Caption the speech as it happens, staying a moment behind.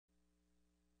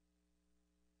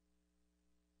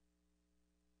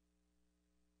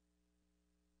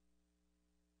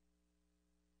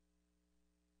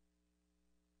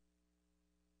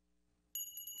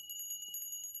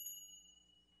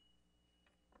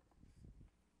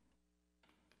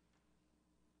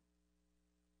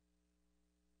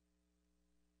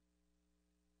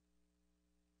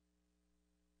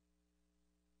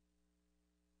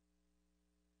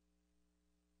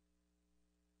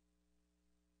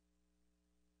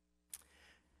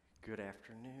Good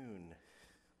afternoon.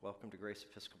 Welcome to Grace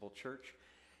Episcopal Church,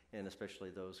 and especially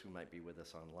those who might be with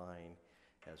us online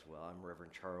as well. I'm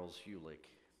Reverend Charles Uhlik.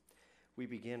 We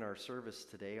begin our service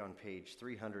today on page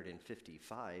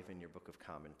 355 in your Book of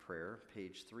Common Prayer,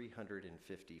 page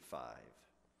 355.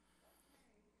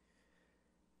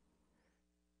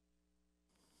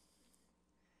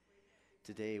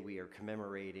 Today we are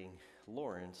commemorating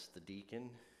Lawrence, the deacon,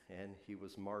 and he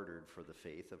was martyred for the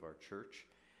faith of our church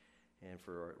and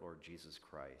for our Lord Jesus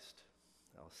Christ.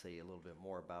 I'll say a little bit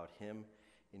more about him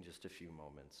in just a few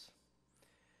moments.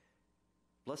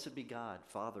 Blessed be God,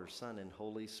 Father, Son, and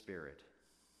Holy Spirit.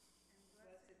 And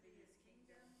blessed be his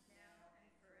kingdom, now and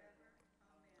forever.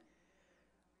 Amen.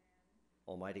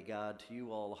 Almighty God, to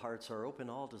you all hearts are open,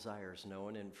 all desires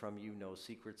known, and from you no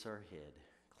secrets are hid.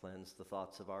 Cleanse the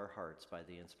thoughts of our hearts by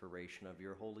the inspiration of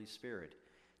your Holy Spirit,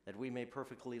 that we may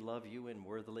perfectly love you and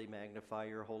worthily magnify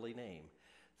your holy name.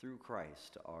 Through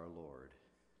Christ our Lord.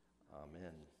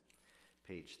 Amen.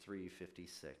 Page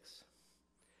 356.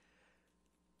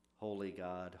 Holy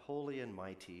God, holy and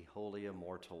mighty, holy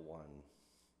immortal one.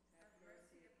 Have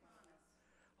mercy upon us.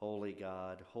 Holy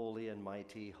God, holy and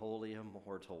mighty, holy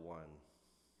immortal one.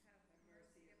 Have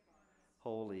mercy upon us.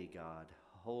 Holy God,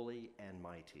 holy and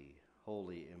mighty,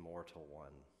 holy immortal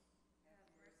one. Have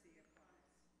mercy upon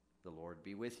us. The Lord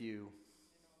be with you. And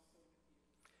also with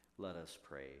you. Let us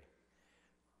pray.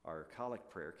 Our collect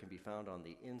prayer can be found on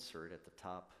the insert at the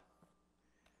top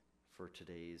for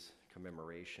today's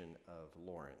commemoration of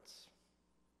Lawrence.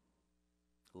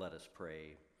 Let us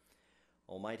pray.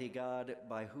 Almighty God,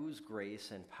 by whose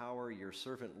grace and power your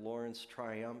servant Lawrence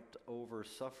triumphed over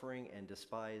suffering and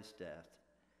despised death,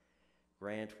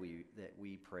 grant that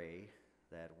we pray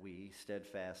that we,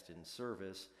 steadfast in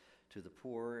service to the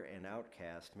poor and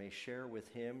outcast, may share with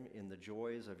him in the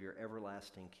joys of your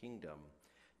everlasting kingdom.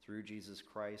 Through Jesus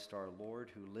Christ our Lord,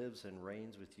 who lives and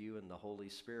reigns with you in the Holy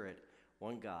Spirit,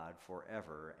 one God,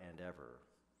 forever and ever.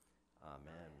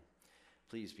 Amen.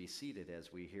 Please be seated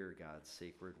as we hear God's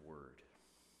sacred word.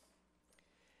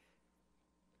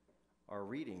 Our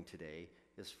reading today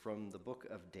is from the book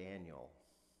of Daniel,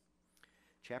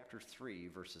 chapter 3,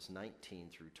 verses 19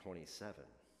 through 27.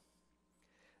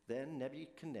 Then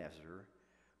Nebuchadnezzar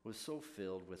was so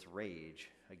filled with rage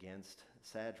against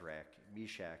Shadrach,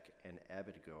 Meshach, and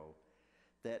Abednego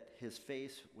that his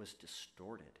face was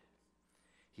distorted.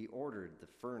 He ordered the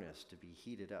furnace to be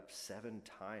heated up 7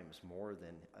 times more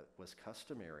than was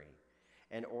customary,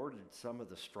 and ordered some of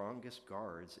the strongest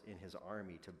guards in his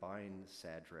army to bind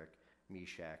Shadrach,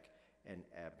 Meshach, and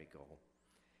Abednego,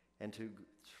 and to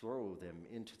throw them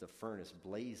into the furnace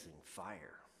blazing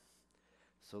fire.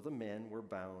 So the men were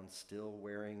bound, still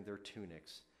wearing their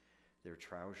tunics, their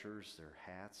trousers, their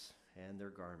hats, and their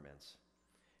garments,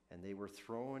 and they were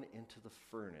thrown into the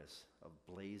furnace of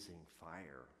blazing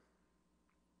fire.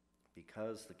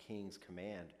 Because the king's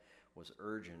command was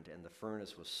urgent and the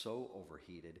furnace was so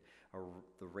overheated,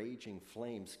 the raging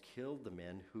flames killed the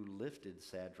men who lifted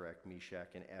Shadrach, Meshach,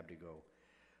 and Abednego.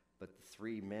 But the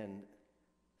 3 men,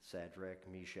 Shadrach,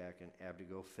 Meshach, and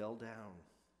Abednego, fell down,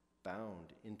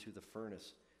 bound into the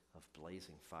furnace of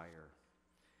blazing fire.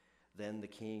 Then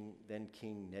King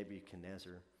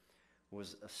Nebuchadnezzar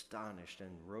was astonished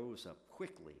and rose up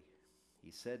quickly.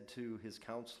 He said to his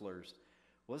counselors,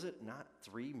 "Was it not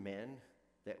 3 men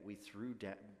that we threw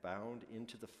bound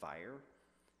into the fire?"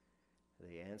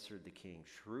 They answered the king,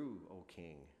 "True, O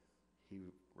king."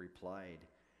 He replied,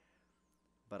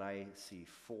 "But I see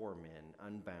 4 men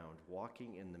unbound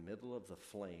walking in the middle of the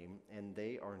flame, and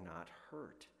they are not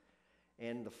hurt.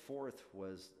 And the 4th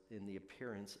was in the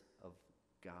appearance of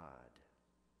God."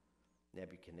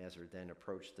 Nebuchadnezzar then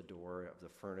approached the door of the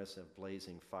furnace of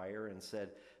blazing fire and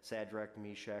said, "Shadrach,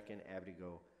 Meshach, and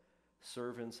Abednego,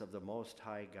 servants of the Most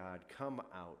High God, come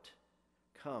out,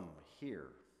 come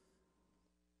here."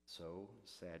 So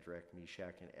Shadrach,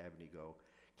 Meshach, and Abednego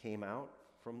came out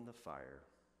from the fire,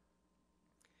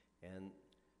 and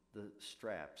the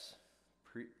satraps,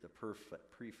 the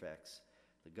prefects,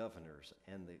 the governors,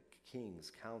 and the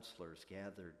king's counselors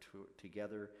gathered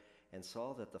together and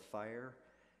saw that the fire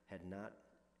had not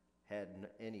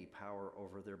had any power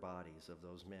over their bodies of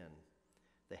those men.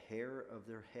 The hair of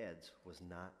their heads was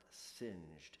not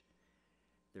singed.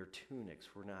 Their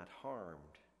tunics were not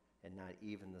harmed, and not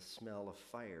even the smell of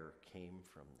fire came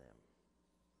from them.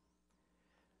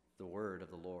 The word of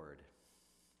the Lord.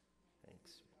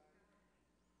 Thanks.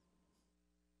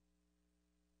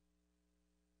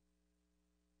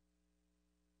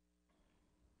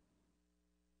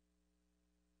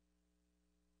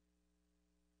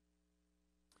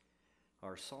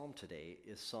 Our psalm today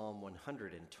is Psalm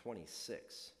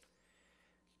 126.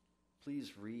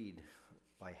 Please read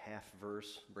by half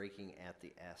verse, breaking at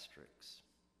the asterisks.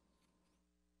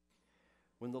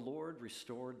 When the Lord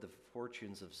restored the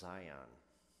fortunes of Zion,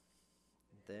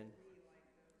 then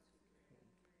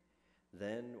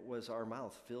was our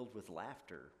mouth filled with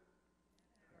laughter.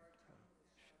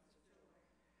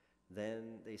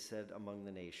 Then they said among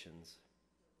the nations,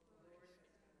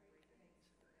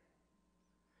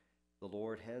 the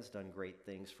Lord has done great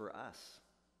things for us.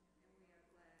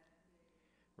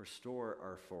 Restore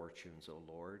our fortunes, O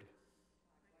Lord.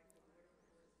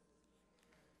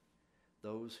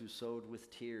 Those who sowed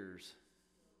with tears,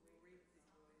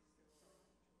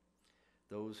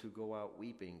 those who go out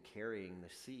weeping, carrying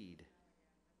the seed.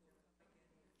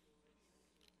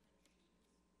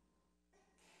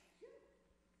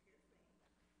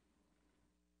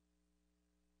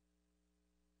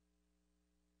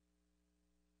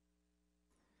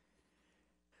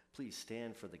 Please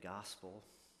stand for the gospel.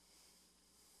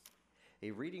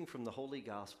 A reading from the Holy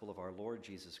Gospel of our Lord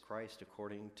Jesus Christ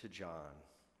according to John.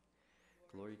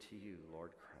 Glory to you,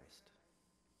 Lord Christ.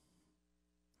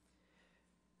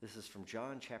 This is from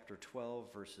John chapter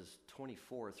 12, verses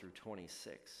 24 through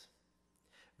 26.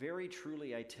 Very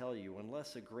truly I tell you,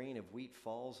 unless a grain of wheat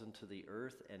falls into the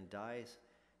earth and dies,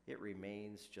 it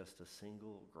remains just a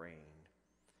single grain.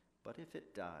 But if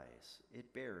it dies,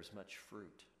 it bears much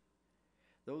fruit.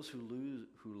 Those who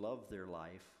love their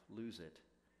life lose it,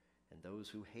 and those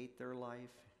who hate their life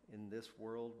in this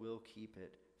world will keep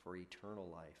it for eternal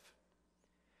life.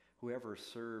 Whoever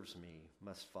serves me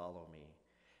must follow me,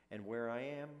 and where I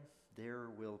am,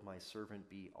 there will my servant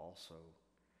be also.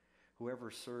 Whoever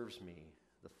serves me,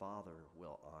 the Father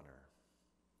will honor.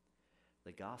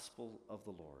 The Gospel of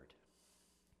the Lord.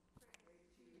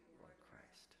 Lord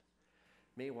Christ.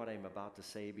 May what I am about to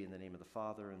say be in the name of the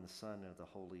Father, and the Son, and of the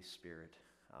Holy Spirit.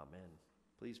 Amen.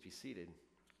 Please be seated.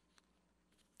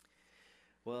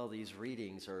 Well, these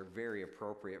readings are very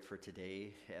appropriate for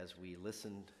today as we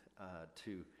listen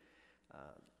to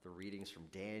the readings from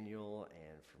Daniel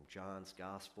and from John's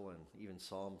Gospel and even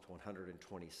Psalm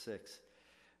 126.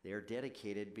 They are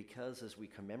dedicated because as we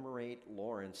commemorate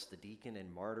Lawrence, the deacon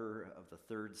and martyr of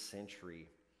the 3rd century,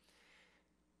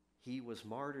 he was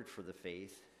martyred for the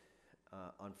faith,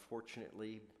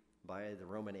 unfortunately, by the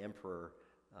Roman Emperor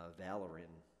Valerian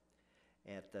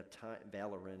at the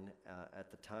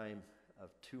time of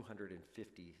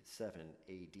 257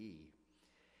 A.D.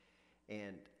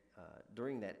 And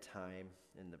during that time,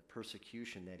 in the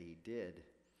persecution that he did,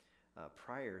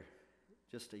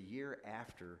 just a year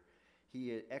after, he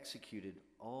had executed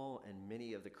all and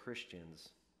many of the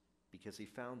Christians because he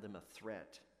found them a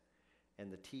threat,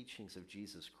 and the teachings of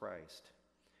Jesus Christ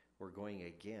were going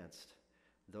against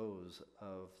those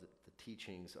of the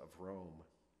teachings of Rome.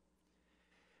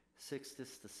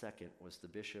 Sixtus II was the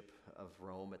bishop of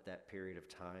Rome at that period of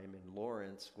time, and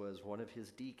Lawrence was one of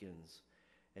his deacons,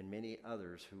 and many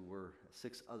others who were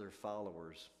 6 other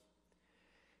followers.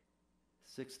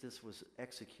 Sixtus was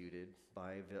executed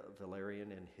by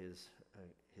Valerian and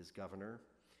his governor,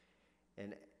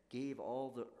 and gave all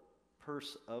the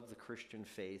purse of the Christian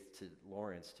faith to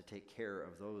Lawrence to take care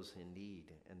of those in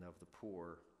need and of the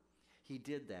poor. He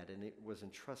did that, and it was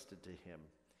entrusted to him.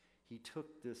 He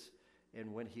took this,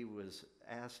 and when he was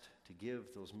asked to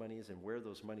give those monies and where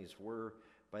those monies were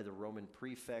by the Roman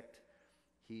prefect,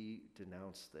 he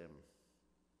denounced them.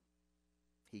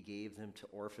 He gave them to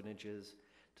orphanages,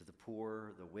 to the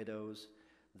poor, the widows,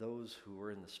 those who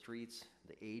were in the streets,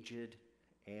 the aged,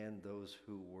 and those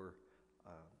who were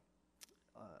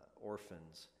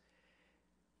orphans.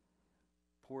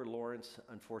 Poor Lawrence,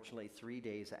 unfortunately, 3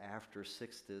 days after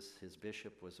Sixtus, his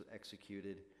bishop, was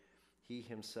executed, he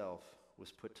himself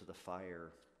was put to the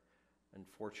fire,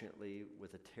 unfortunately,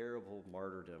 with a terrible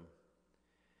martyrdom.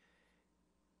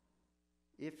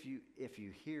 If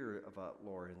you hear about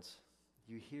Lawrence,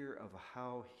 you hear of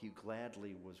how he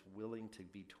gladly was willing to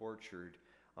be tortured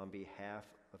on behalf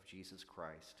of Jesus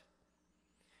Christ.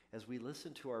 As we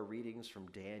listen to our readings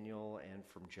from Daniel and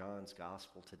from John's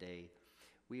Gospel today,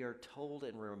 we are told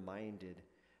and reminded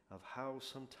of how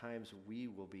sometimes we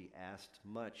will be asked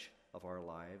much of our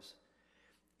lives.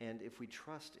 And if we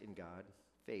trust in God,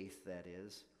 faith that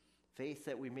is, faith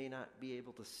that we may not be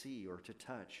able to see or to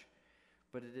touch,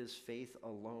 but it is faith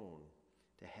alone,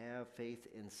 to have faith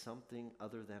in something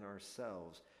other than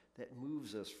ourselves that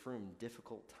moves us from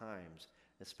difficult times,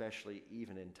 especially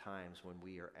even in times when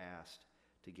we are asked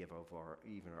to give of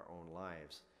even our own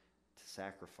lives, to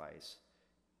sacrifice,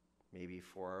 maybe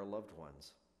for our loved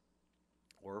ones,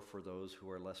 or for those who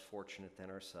are less fortunate than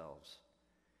ourselves.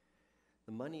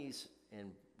 The monies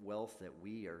and wealth that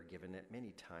we are given at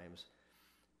many times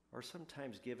are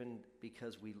sometimes given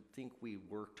because we think we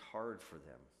worked hard for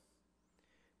them.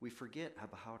 We forget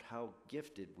about how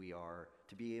gifted we are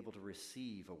to be able to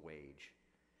receive a wage,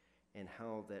 and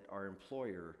how that our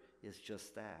employer is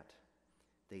just that.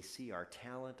 They see our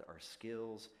talent, our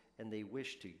skills, and they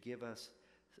wish to give us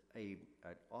an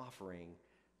offering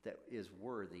that is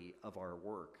worthy of our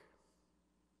work.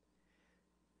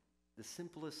 The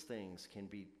simplest things can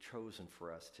be chosen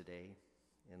for us today,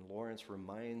 and Lawrence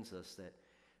reminds us that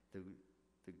the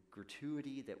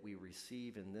gratuity that we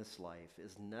receive in this life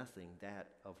is nothing that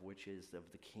of which is of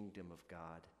the kingdom of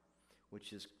God,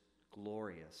 which is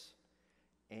glorious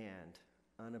and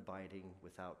unabiding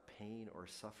without pain or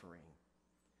suffering.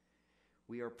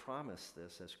 We are promised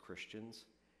this as Christians,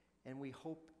 and we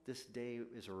hope this day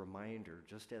is a reminder,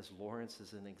 just as Lawrence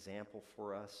is an example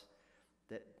for us,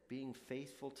 that being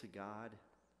faithful to God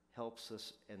helps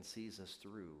us and sees us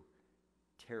through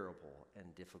terrible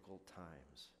and difficult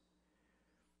times.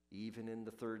 Even in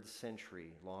the 3rd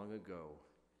century, long ago,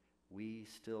 we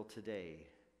still today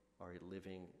are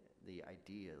living the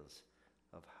ideas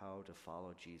of how to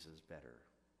follow Jesus better.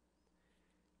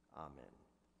 Amen.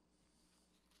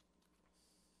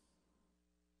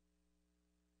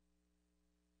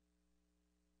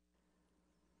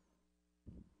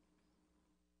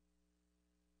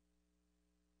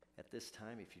 At this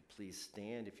time, if you'd please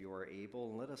stand if you are able,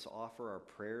 and let us offer our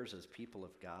prayers as people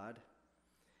of God.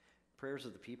 Prayers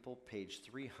of the People, page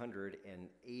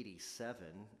 387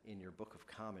 in your Book of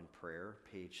Common Prayer,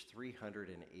 page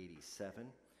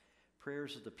 387.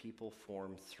 Prayers of the People,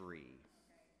 Form 3.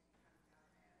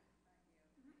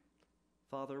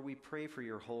 Father, we pray for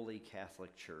your holy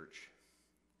Catholic Church.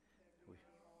 We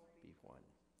be one.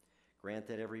 Grant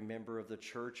that every member of the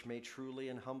church may truly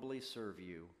and humbly serve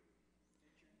you.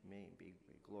 May be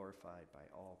glorified by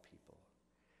all people.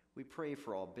 We pray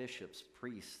for all bishops,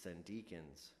 priests, and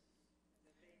deacons.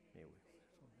 May we be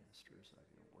ministers of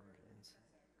your word and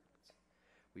sacraments.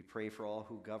 We pray for all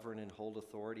who govern and hold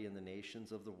authority in the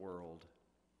nations of the world.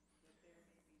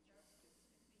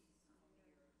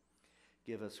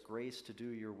 Give us grace to do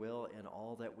your will in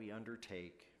all that we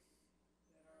undertake.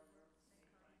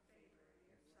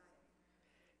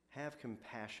 Have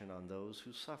compassion on those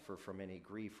who suffer from any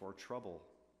grief or trouble.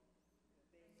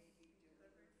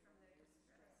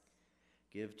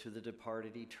 Give to the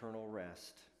departed eternal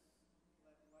rest.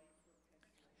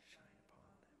 Shine upon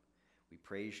them. We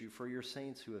praise you for your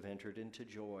saints who have entered into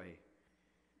joy.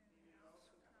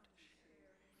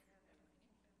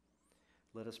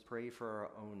 Let us pray for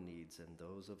our own needs and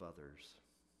those of others.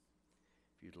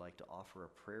 If you'd like to offer a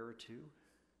prayer or two,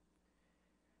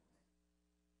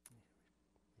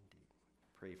 indeed,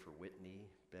 pray for Whitney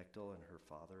Bechtel and her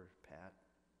father, Pat,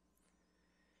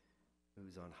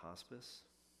 who's on hospice.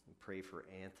 We pray for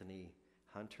Anthony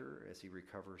Hunter as he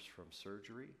recovers from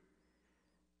surgery.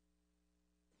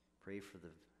 Pray for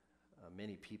the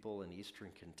many people in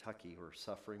eastern Kentucky who are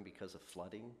suffering because of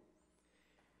flooding.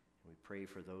 We pray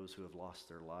for those who have lost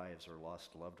their lives or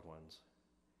lost loved ones.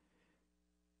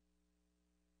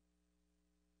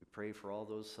 We pray for all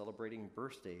those celebrating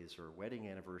birthdays or wedding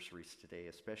anniversaries today,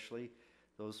 especially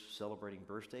those celebrating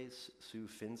birthdays: Sue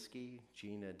Finsky,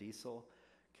 Gina Diesel,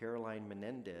 Caroline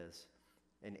Menendez,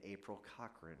 and April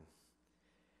Cochran.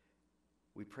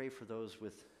 We pray for those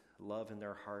with love in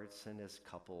their hearts and as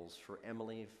couples, for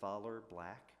Emily Fowler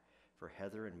Black, for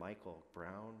Heather and Michael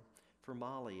Brown, for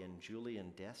Molly and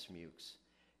Julian Desmukes,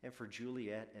 and for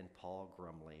Juliet and Paul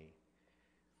Grumley.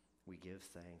 We give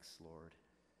thanks, Lord.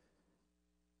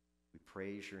 We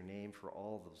praise your name for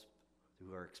all those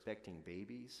who are expecting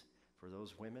babies, for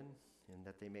those women, and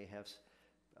that they may have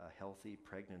healthy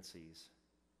pregnancies.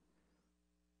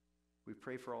 We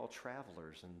pray for all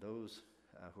travelers and those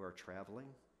who are traveling.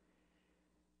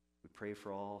 We pray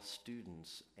for all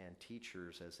students and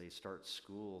teachers as they start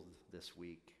school this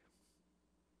week.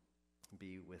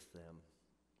 Be with them.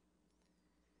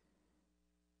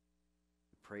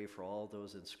 We pray for all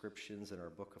those inscriptions in our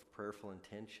book of prayerful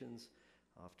intentions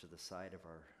off to the side of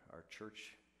our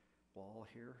church wall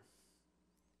here.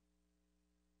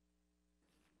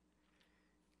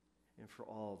 And for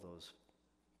all those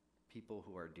people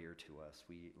who are dear to us,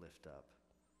 we lift up.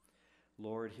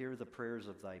 Lord, hear the prayers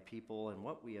of thy people, and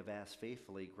what we have asked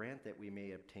faithfully, grant that we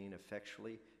may obtain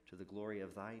effectually to the glory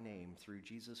of thy name through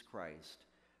Jesus Christ,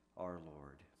 our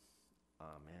Lord.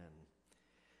 Amen.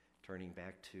 Turning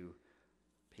back to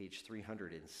page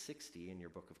 360 in your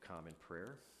Book of Common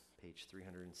Prayer, page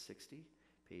 360,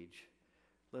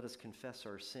 let us confess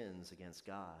our sins against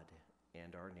God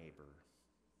and our neighbor.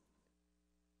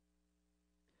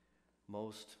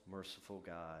 Most merciful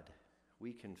God,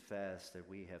 we confess that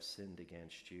we have sinned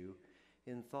against you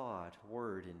in thought,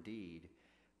 word, and deed,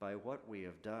 by what we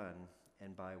have done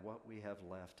and by what we have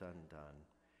left undone.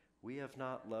 We have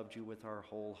not loved you with our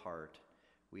whole heart.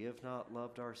 We have not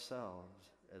loved ourselves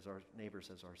as our neighbors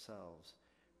as ourselves.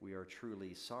 We are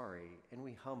truly sorry, and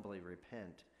we humbly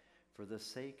repent. For the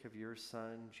sake of your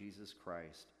Son, Jesus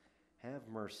Christ, have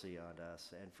mercy on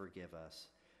us and forgive us,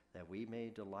 that we may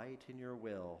delight in your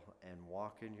will and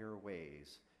walk in your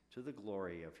ways, to the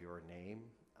glory of your name.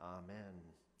 Amen.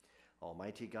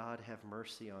 Almighty God, have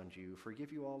mercy on you,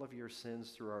 forgive you all of your sins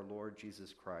through our Lord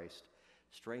Jesus Christ,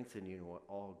 strengthen you in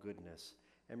all goodness,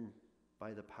 and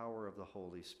by the power of the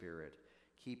Holy Spirit,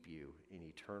 keep you in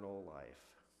eternal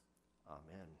life.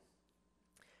 Amen.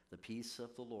 The peace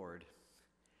of the Lord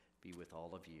be with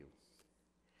all of you.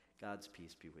 God's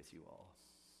peace be with you all.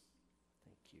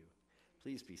 Thank you.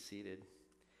 Please be seated.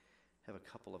 I have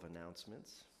a couple of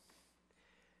announcements.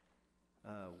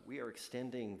 We are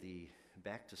extending the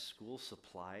back-to-school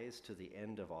supplies to the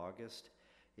end of August.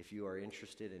 If you are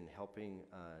interested in helping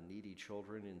needy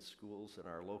children in schools, in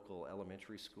our local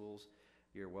elementary schools,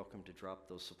 you're welcome to drop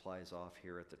those supplies off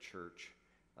here at the church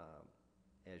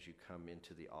as you come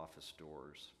into the office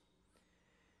doors.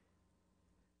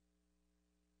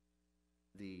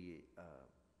 The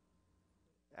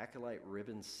Acolyte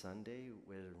Ribbon Sunday,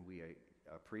 when we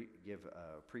give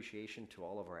appreciation to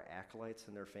all of our acolytes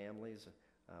and their families,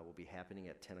 will be happening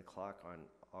at 10 o'clock on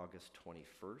August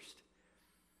 21st.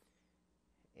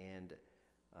 And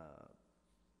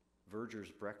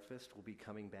Verger's Breakfast will be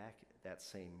coming back that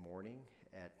same morning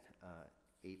at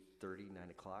 8:30, 9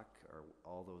 o'clock.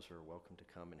 All those are welcome to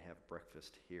come and have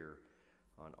breakfast here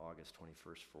on August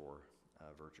 21st for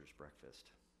Verger's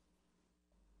Breakfast.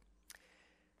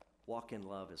 Walk in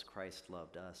love as Christ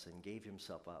loved us and gave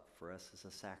himself up for us as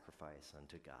a sacrifice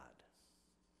unto God.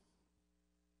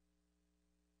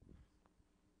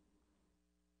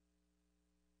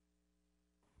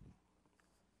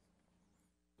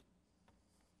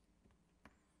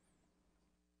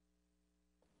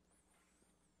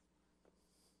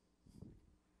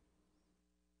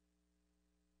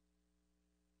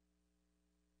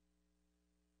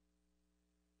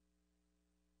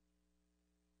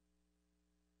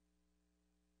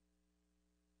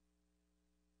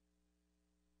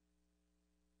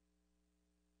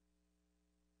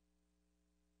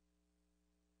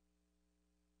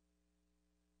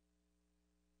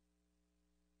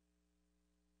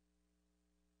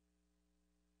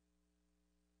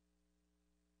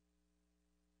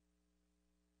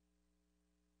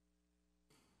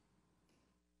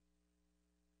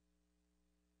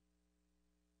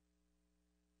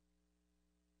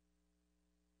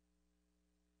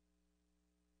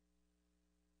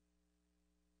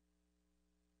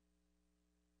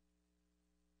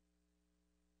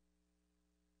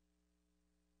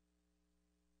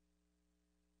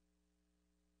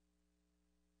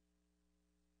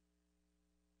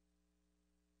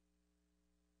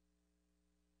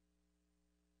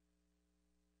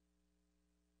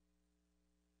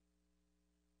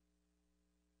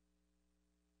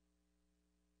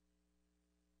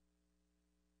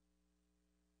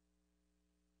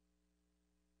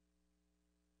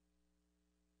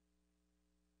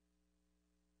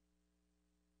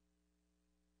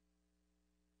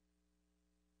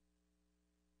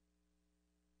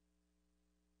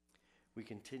 We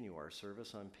continue our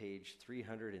service on page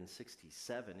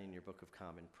 367 in your Book of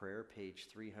Common Prayer, page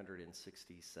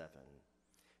 367.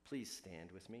 Please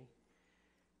stand with me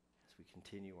as we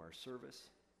continue our service.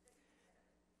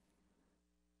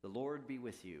 The Lord be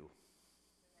with you.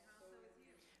 And also with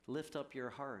you. Lift up your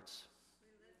hearts. We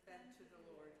lift them to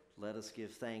the Lord. Let us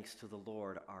give thanks to the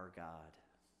Lord our God.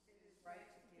 It is right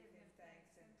to give him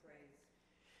thanks and praise.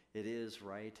 It is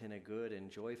right and a good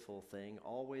and joyful thing,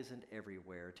 always and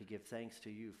everywhere, to give thanks to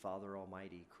you, Father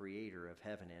Almighty, creator of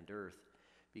heaven and earth,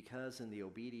 because in the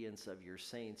obedience of your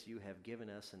saints you have given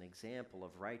us an example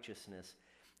of righteousness,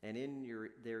 and in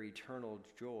their eternal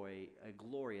joy a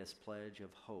glorious pledge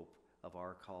of hope of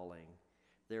our calling.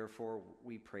 Therefore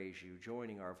we praise you,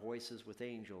 joining our voices with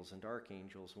angels and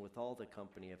archangels and with all the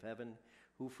company of heaven,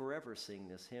 who forever sing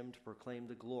this hymn to proclaim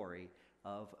the glory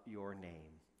of your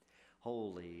name.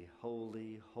 Holy,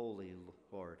 holy, holy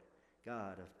Lord,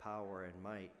 God of power and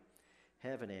might,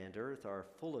 heaven and earth are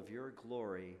full of your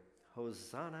glory.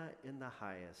 Hosanna in the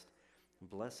highest.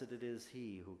 Blessed it is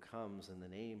he who comes in the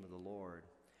name of the Lord.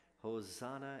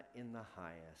 Hosanna in the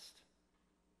highest.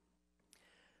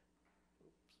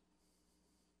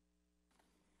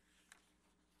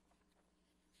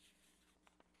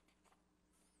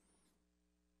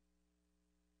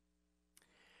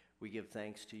 We give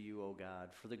thanks to you, O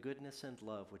God, for the goodness and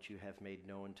love which you have made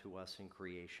known to us in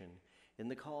creation. in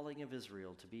the calling of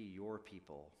Israel to be your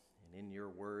people, and in your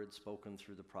word spoken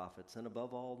through the prophets, and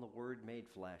above all in the word made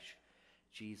flesh,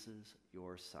 Jesus,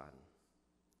 your Son.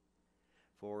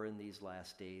 For in these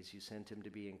last days you sent him to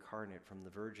be incarnate from the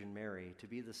Virgin Mary, to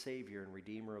be the Savior and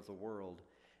Redeemer of the world.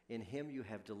 In him you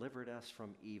have delivered us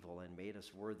from evil and made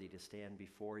us worthy to stand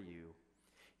before you.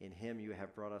 In him you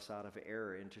have brought us out of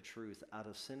error into truth, out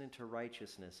of sin into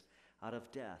righteousness, out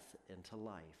of death into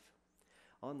life.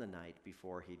 On the night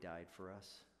before he died for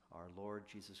us, our Lord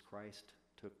Jesus Christ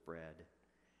took bread.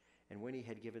 And when he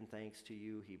had given thanks to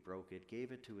you, he broke it,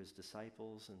 gave it to his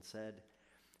disciples, and said,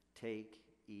 "Take,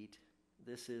 eat.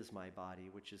 This is my body,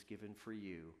 which is given for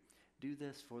you. Do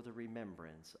this for the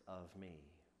remembrance of me."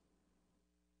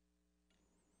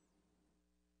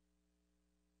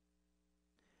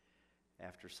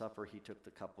 After supper, he took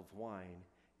the cup of wine,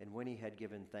 and when he had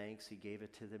given thanks, he gave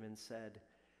it to them and said,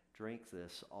 "Drink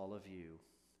this, all of you.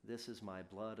 This is my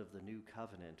blood of the new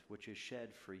covenant, which is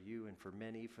shed for you and for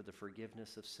many for the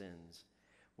forgiveness of sins.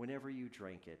 Whenever you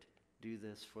drink it, do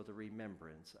this for the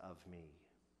remembrance of me."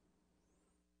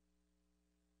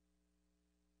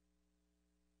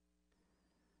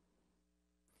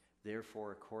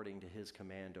 Therefore, according to his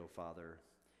command, O Father,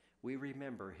 we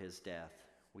remember his death.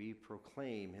 We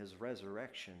proclaim his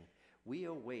resurrection. We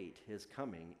await his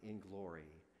coming in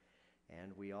glory.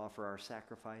 And we offer our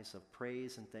sacrifice of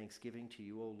praise and thanksgiving to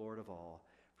you, O Lord of all,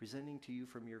 presenting to you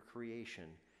from your creation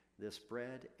this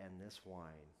bread and this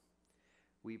wine.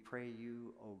 We pray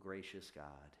you, O gracious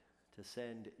God, to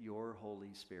send your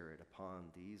Holy Spirit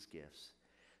upon these gifts,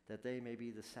 that they may be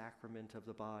the sacrament of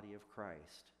the body of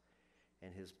Christ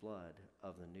and his blood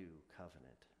of the new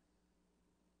covenant.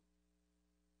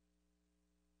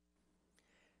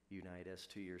 Unite us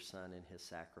to your Son in his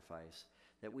sacrifice,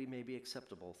 that we may be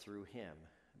acceptable through him,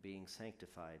 being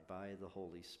sanctified by the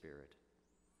Holy Spirit.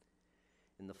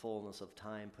 In the fullness of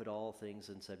time, put all things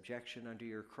in subjection under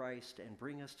your Christ, and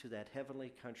bring us to that heavenly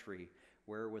country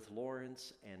where with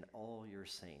Lawrence and all your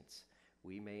saints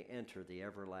we may enter the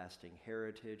everlasting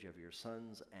heritage of your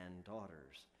sons and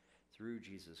daughters. Through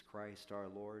Jesus Christ our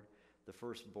Lord, the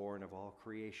firstborn of all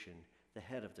creation, the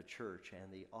head of the church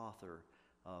and the author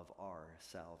of our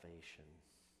salvation.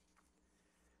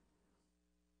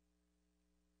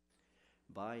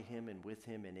 By him and with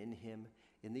him and in him,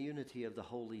 in the unity of the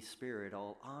Holy Spirit,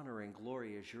 all honor and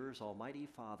glory is yours, Almighty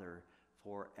Father,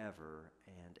 forever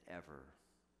and ever.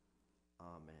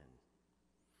 Amen.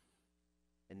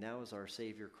 And now, as our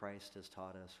Savior Christ has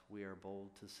taught us, we are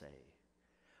bold to say,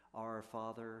 Our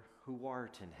Father, who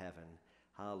art in heaven,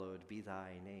 hallowed be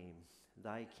thy name.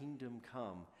 Thy kingdom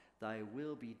come, thy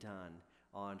will be done,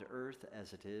 on earth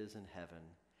as it is in heaven.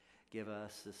 Give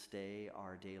us this day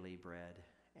our daily bread,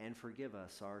 and forgive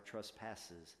us our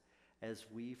trespasses, as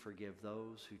we forgive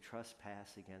those who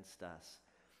trespass against us.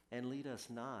 And lead us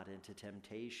not into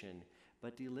temptation,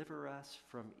 but deliver us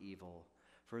from evil.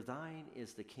 For thine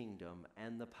is the kingdom,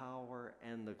 and the power,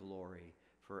 and the glory,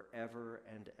 forever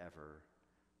and ever.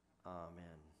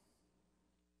 Amen.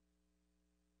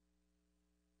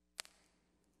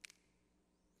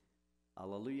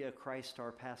 Alleluia, Christ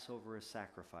our Passover is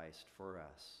sacrificed for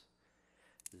us.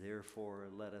 Therefore,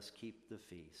 let us keep the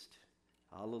feast.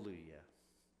 Alleluia.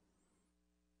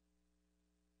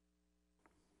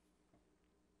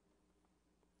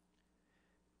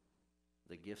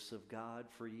 The gifts of God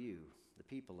for you, the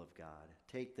people of God.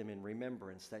 Take them in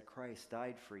remembrance that Christ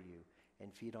died for you,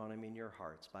 and feed on him in your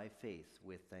hearts by faith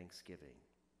with thanksgiving.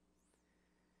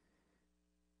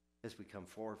 As we come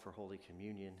forward for Holy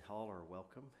Communion, all are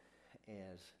welcome.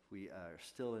 As we are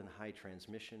still in high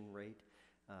transmission rate,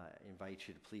 I invite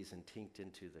you to please intinct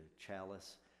into the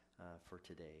chalice for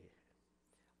today.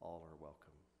 All are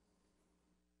welcome.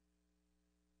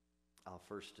 I'll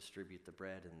first distribute the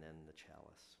bread and then the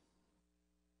chalice.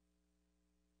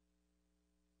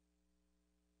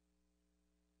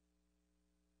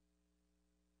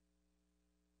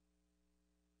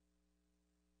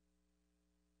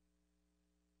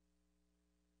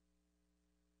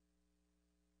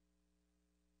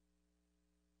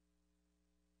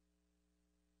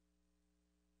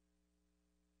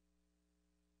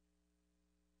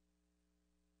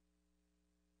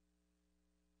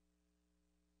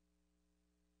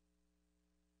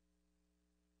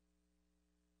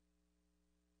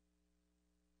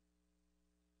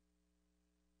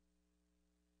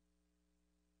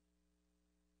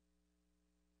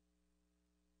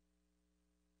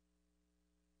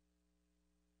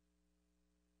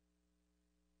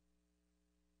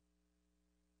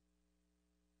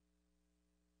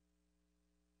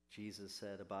 Jesus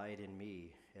said, "Abide in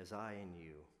me, as I in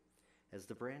you. As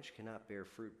the branch cannot bear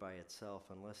fruit by itself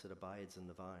unless it abides in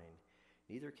the vine,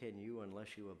 Neither can you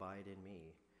unless you abide in me.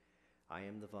 I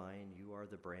am the vine, you are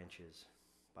the branches.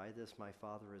 By this my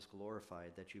Father is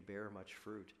glorified, that you bear much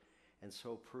fruit, and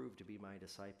so prove to be my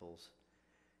disciples.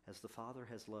 As the Father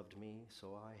has loved me,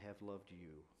 so I have loved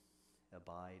you.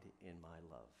 Abide in my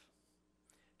love.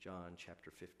 John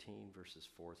chapter 15, verses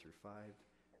 4 through 5,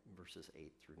 and verses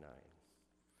 8 through 9.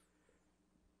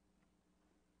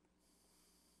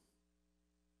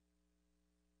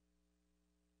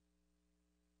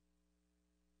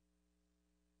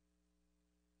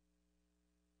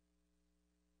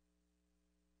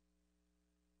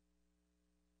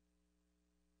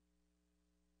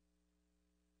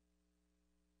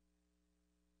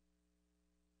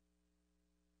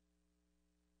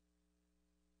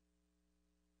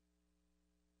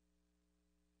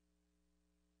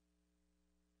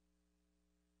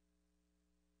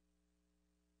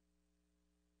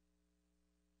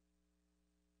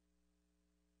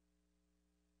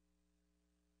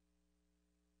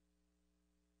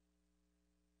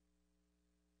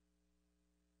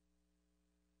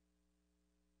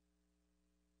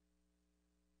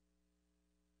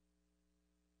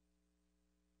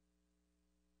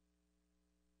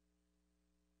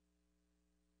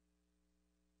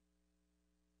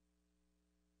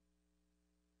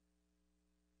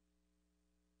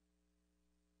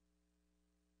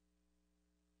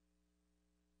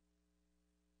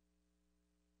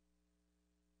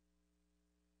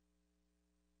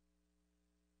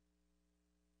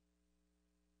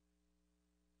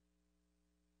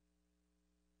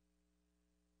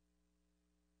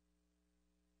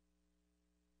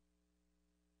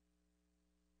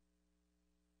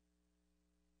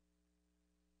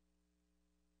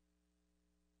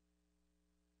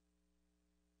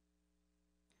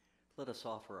 Let us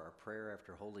offer our prayer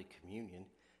after Holy Communion,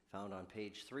 found on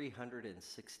page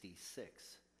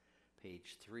 366.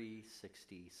 Page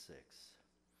 366.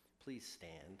 Please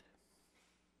stand.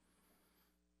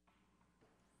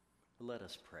 Let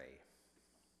us pray.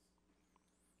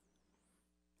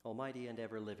 Almighty and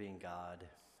ever-living God,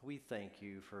 we thank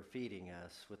you for feeding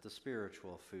us with the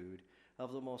spiritual food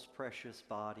of the most precious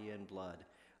body and blood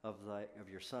of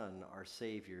your Son, our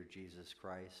Savior, Jesus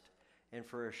Christ, and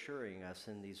for assuring us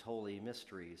in these holy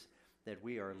mysteries that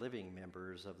we are living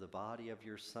members of the body of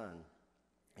your Son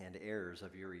and heirs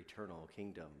of your eternal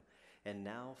kingdom. And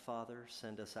now, Father,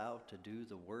 send us out to do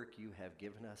the work you have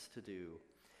given us to do,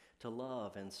 to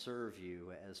love and serve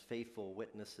you as faithful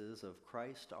witnesses of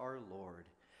Christ our Lord.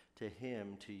 To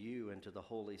him, to you, and to the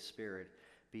Holy Spirit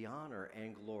be honor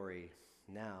and glory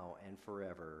now and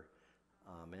forever.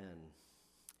 Amen.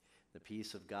 The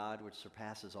peace of God, which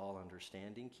surpasses all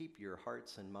understanding, keep your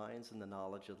hearts and minds in the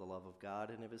knowledge of the love of God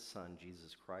and of his Son,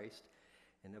 Jesus Christ,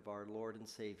 and of our Lord and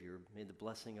Savior. May the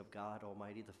blessing of God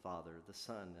Almighty, the Father, the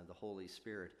Son, and the Holy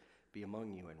Spirit be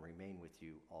among you and remain with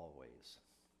you always.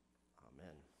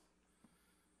 Amen.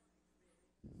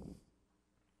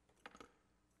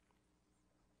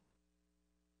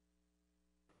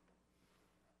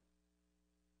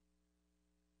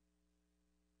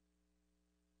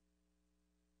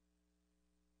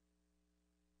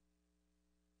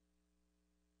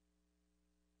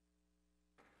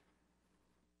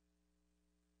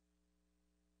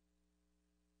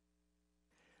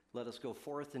 Let us go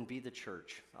forth and be the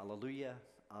church. Alleluia,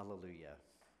 alleluia.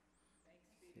 Thanks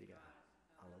be to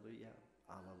God. Alleluia,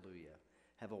 alleluia.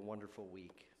 Have a wonderful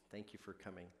week. Thank you for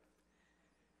coming.